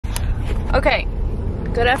Okay,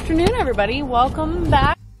 good afternoon everybody. Welcome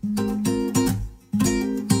back.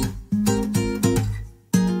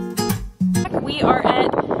 We are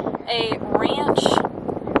at a ranch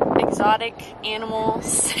exotic animal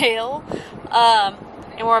sale, and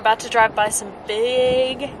we're about to drive by some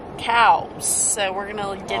big cows. So we're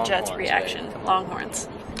gonna get Jett's reaction. Longhorns.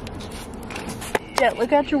 Jett,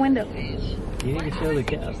 look out your window. You need to show the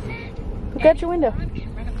cows. Look out your window.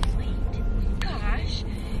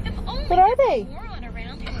 What are they?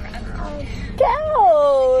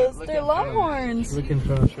 Cows! They're longhorns. Looking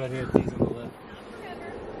from us right here at these on the left.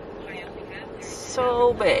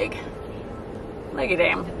 So big. Look at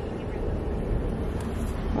them.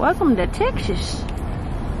 Welcome to Texas.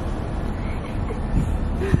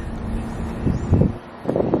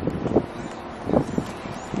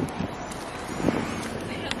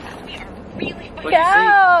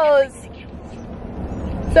 Cows!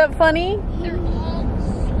 Is that funny? They're all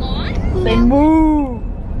sloths? They move.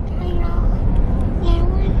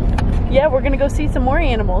 Yeah, we're gonna go see some more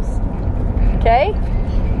animals. Okay?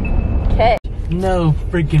 Okay. No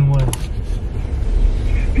freaking way.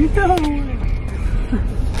 No way.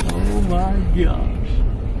 Oh my gosh.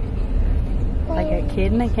 Like a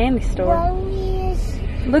kid in a candy store.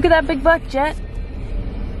 Look at that big buck, Jett.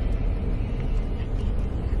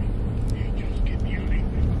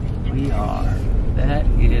 We are. That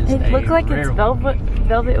is It looked like it's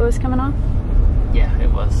velvet was coming off. Yeah,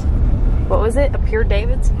 it was. What was it? A pure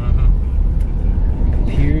David's? Mm-hmm.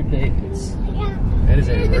 Pure David's. That is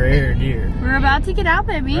a rare deer. We're about to get out,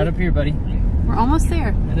 baby. Right up here, buddy. We're almost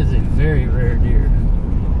there. That is a very rare deer.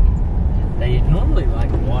 They normally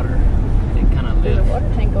like water. They kind of There's live a water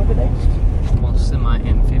tank over there. almost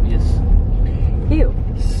semi-amphibious. Ew.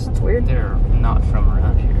 That's weird. They're not from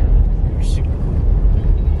around here. They're super cool.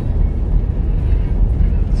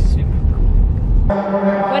 Super cool.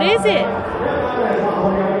 What is it?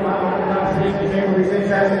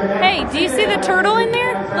 Hey, do you see the turtle in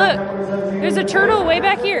there? Look, there's a turtle way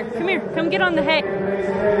back here. Come here, come get on the hay.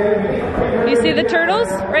 You see the turtles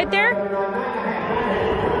right there?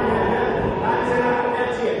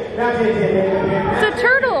 It's a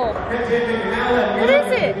turtle. What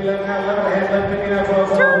is it?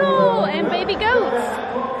 Turtle and baby goats.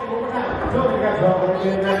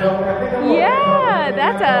 Yeah,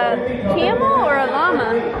 that's a camel or a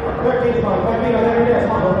llama.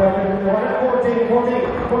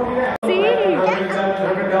 See? A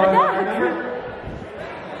dog.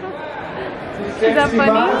 Is that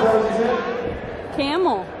funny?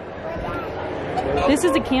 Camel. This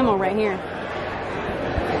is a camel right here.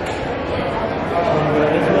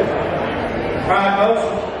 Alright, folks.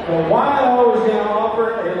 The YO is going to offer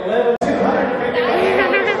 11,250.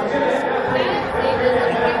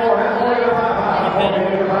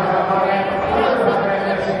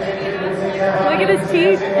 Look at his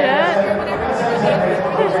teeth, Jett.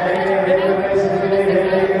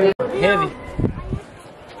 Heavy.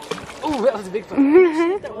 Oh, that was a big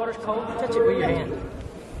one. That water's cold. Touch it with your hand.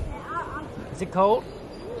 Is it cold?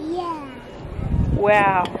 Yeah.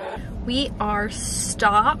 Wow. We are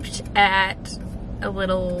stopped at a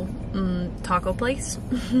little taco place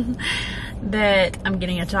that I'm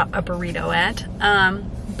getting a burrito at.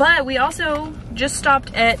 But we also just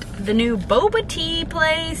stopped at the new boba tea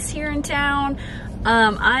place here in town.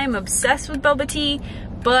 I'm obsessed with boba tea,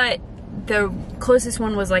 but the closest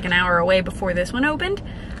one was like an hour away before this one opened.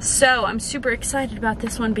 So I'm super excited about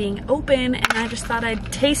this one being open, and I just thought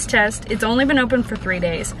I'd taste test. It's only been open for 3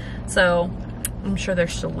 days, so I'm sure they're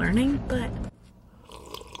still learning, but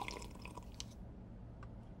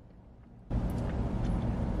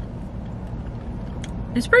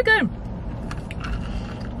it's pretty good.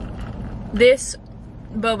 This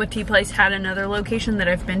boba tea place had another location that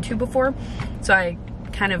I've been to before, so I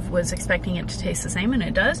kind of was expecting it to taste the same, and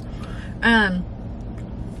it does.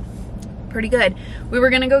 Pretty good. We were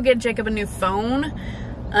gonna go get Jacob a new phone.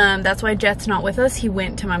 That's why Jett's not with us. He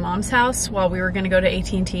went to my mom's house while we were gonna go to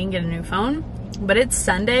AT&T and get a new phone. But it's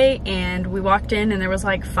Sunday, and we walked in and there was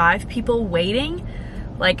like 5 people waiting,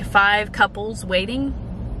 like 5 couples waiting,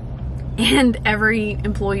 and every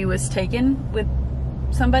employee was taken with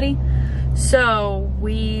somebody. So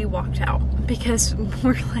we walked out because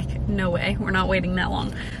we're like, no way, we're not waiting that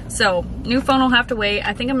long. So new phone will have to wait.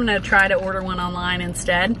 I think I'm gonna try to order one online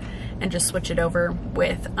instead and just switch it over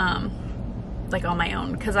with like on my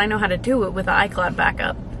own, because I know how to do it with the iCloud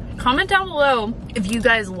backup. Comment down below if you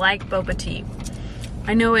guys like boba tea.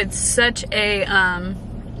 I know it's such a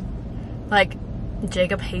like,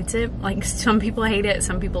 Jacob hates it. Like, some people hate it,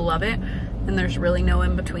 some people love it, and there's really no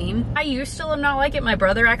in between. I used to not like it. My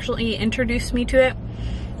brother actually introduced me to it,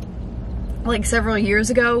 like several years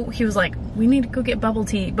ago, he was like, we need to go get bubble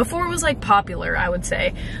tea. Before it was like popular, I would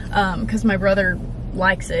say, because my brother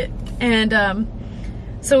likes it. And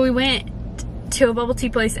so we went to a bubble tea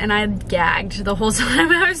place and I gagged the whole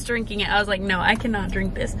time I was drinking it. I was like, no, I cannot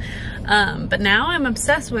drink this. But now I'm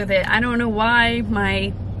obsessed with it. I don't know why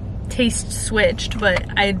my taste switched,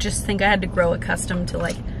 but I just think I had to grow accustomed to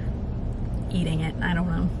like eating it. I don't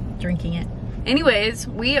know, drinking it. Anyways,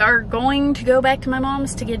 we are going to go back to my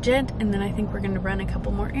mom's to get Jett, and then I think we're gonna run a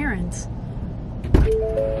couple more errands.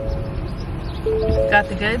 Got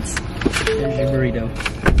the goods? There's your burrito.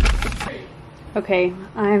 Okay,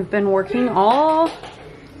 I've been working all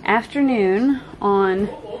afternoon on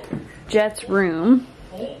Jett's room.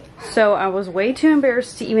 So I was way too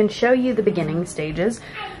embarrassed to even show you the beginning stages.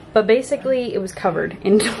 But basically, it was covered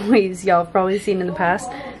in toys. Y'all have probably seen in the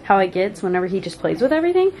past how it gets whenever he just plays with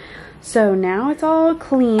everything. So now it's all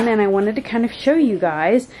clean, and I wanted to kind of show you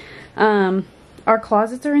guys. Our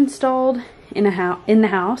closets are installed in the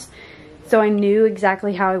house. So I knew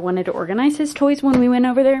exactly how I wanted to organize his toys when we went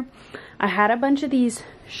over there. I had a bunch of these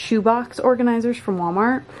shoebox organizers from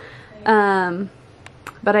Walmart,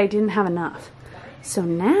 but I didn't have enough. So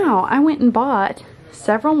now I went and bought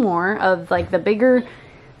several more of like the bigger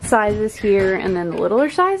sizes here and then the littler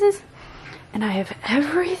sizes. And I have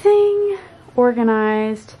everything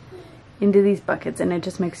organized into these buckets, and it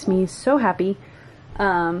just makes me so happy.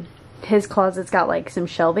 His closet's got like some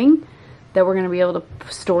shelving that we're going to be able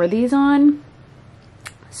to store these on.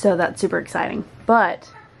 So that's super exciting.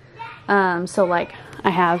 But so like I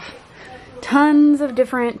have tons of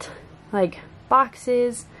different like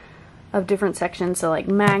boxes of different sections, so like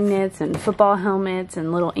magnets and football helmets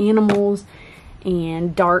and little animals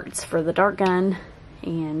and darts for the dart gun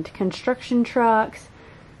and construction trucks,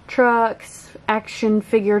 action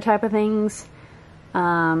figure type of things,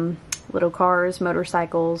 little cars,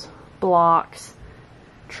 motorcycles, blocks,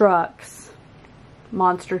 trucks,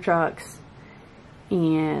 monster trucks,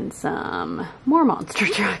 and some more monster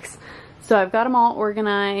trucks. So I've got them all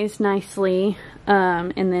organized nicely,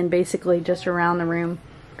 and then basically just around the room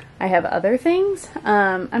I have other things.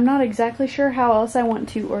 I'm not exactly sure how else I want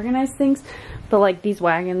to organize things, but like these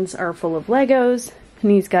wagons are full of Legos,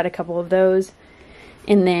 and he's got a couple of those.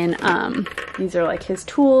 And then these are like his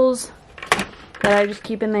tools that I just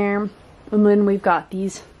keep in there. And then we've got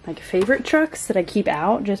these like favorite trucks that I keep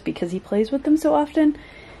out just because he plays with them so often.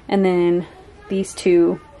 And then these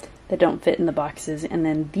two that don't fit in the boxes. And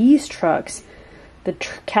then these trucks, the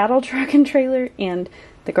cattle truck and trailer and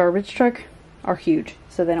the garbage truck, are huge,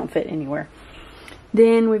 so they don't fit anywhere.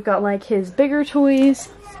 Then we've got like his bigger toys,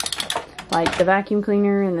 like the vacuum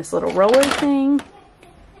cleaner and this little roller thing.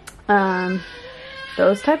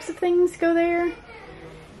 Those types of things go there.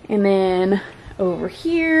 And then over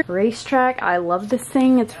here, racetrack. I love this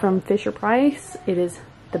thing. It's from Fisher-Price. It is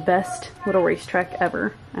the best little racetrack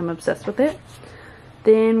ever. I'm obsessed with it.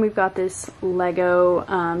 Then we've got this Lego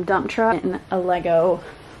dump truck and a Lego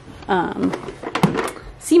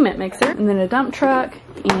cement mixer, and then a dump truck.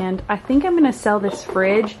 And I think I'm gonna sell this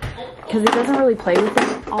fridge because it doesn't really play with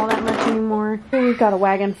it all that much anymore. Here we've got a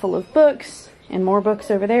wagon full of books and more books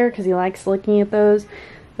over there because he likes looking at those,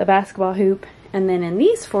 the basketball hoop. And then in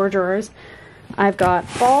these 4 drawers I've got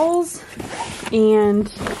balls and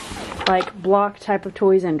like block type of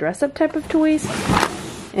toys and dress up type of toys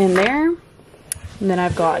in there. And then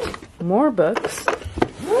I've got more books,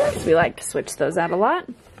 so we like to switch those out a lot.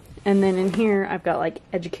 And then in here I've got like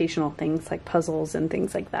educational things like puzzles and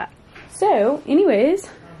things like that. So anyways,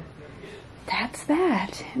 that's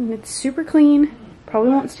that. And it's super clean.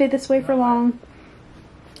 Probably won't stay this way for long,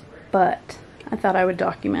 but I thought I would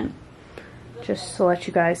document just to let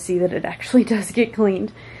you guys see that it actually does get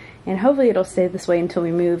cleaned. And hopefully it'll stay this way until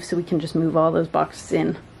we move, so we can just move all those boxes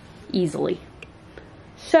in easily.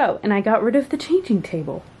 So, and I got rid of the changing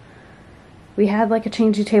table. We had like a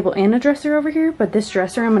changing table and a dresser over here, but this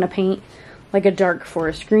dresser I'm going to paint like a dark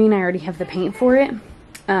forest green. I already have the paint for it,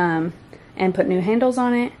 and put new handles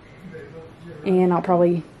on it. And I'll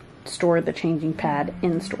probably store the changing pad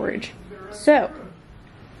in storage. So,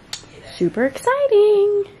 super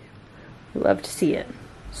exciting. We love to see it.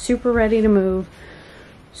 Super ready to move.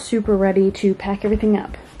 Super ready to pack everything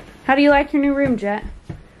up. How do you like your new room, Jett?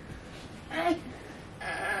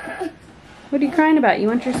 What are you crying about? You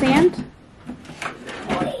want your sand?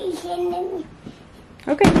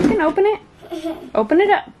 Okay, you can open it. Open it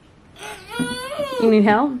up. You need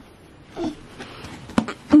help?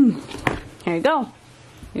 Here you go.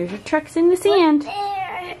 Here's your trucks in the sand.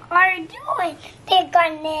 What are they doing? They're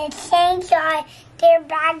gonna change on their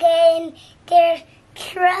bag in their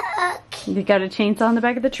truck. You got a chainsaw on the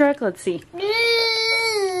back of the truck? Let's see.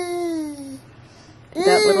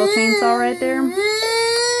 That little chainsaw right there.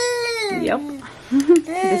 Yep.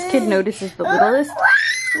 This kid notices the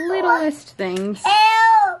littlest things.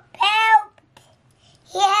 Help! Help!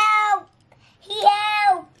 Help!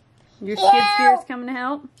 Help! Your skid steer is coming to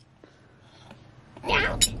help?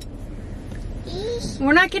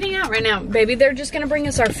 We're not getting out right now, baby. They're just gonna bring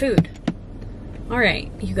us our food. All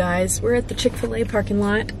right, you guys, we're at the Chick-fil-A parking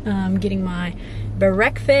lot getting my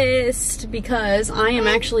breakfast because I am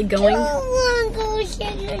actually going.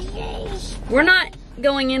 We're not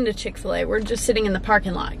going into Chick-fil-A. We're just sitting in the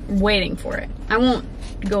parking lot waiting for it. I won't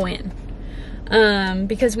go in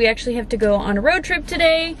because we actually have to go on a road trip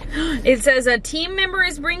today. It says a team member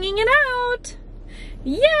is bringing it out.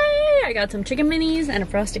 Yay! I got some chicken minis and a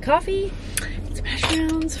frosted coffee, some hash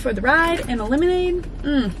browns for the ride, and a lemonade.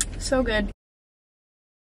 So good.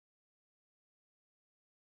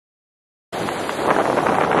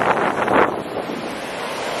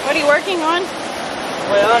 What are you working on?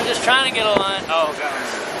 Well, I'm just trying to get a line. Oh, God.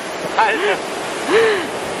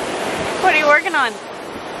 What are you working on?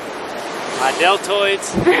 My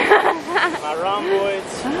deltoids, my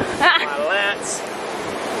rhomboids, my lats.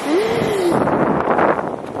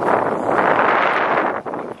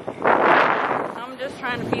 I'm just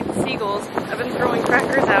trying to feed the seagulls. I've been throwing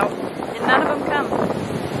crackers out and none of them come.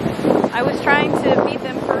 I was trying to feed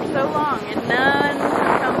them for so long and none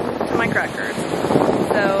come to my crackers.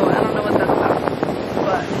 So I don't know what that's about,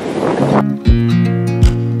 but.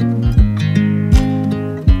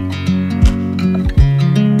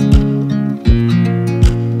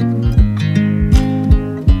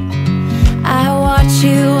 I watch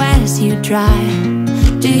you as you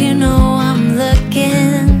drive. Do you know I'm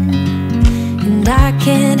looking? And I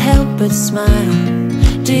can't help but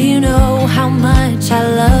smile. Do you know how much I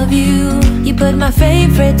love you? You put my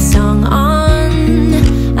favorite song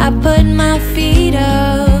on, I put my feet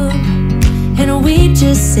up, and we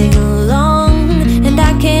just sing along. And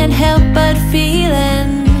I can't help but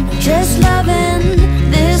feeling, just loving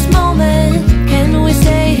this moment. Can we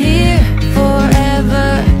stay here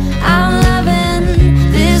forever? I'm loving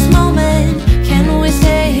this moment. Can we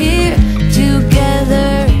stay here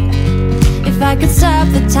together? If I could stop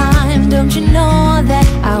the time, don't you know that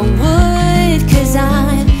I would? 'Cause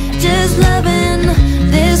I'm just loving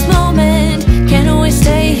this moment. Can we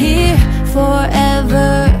stay here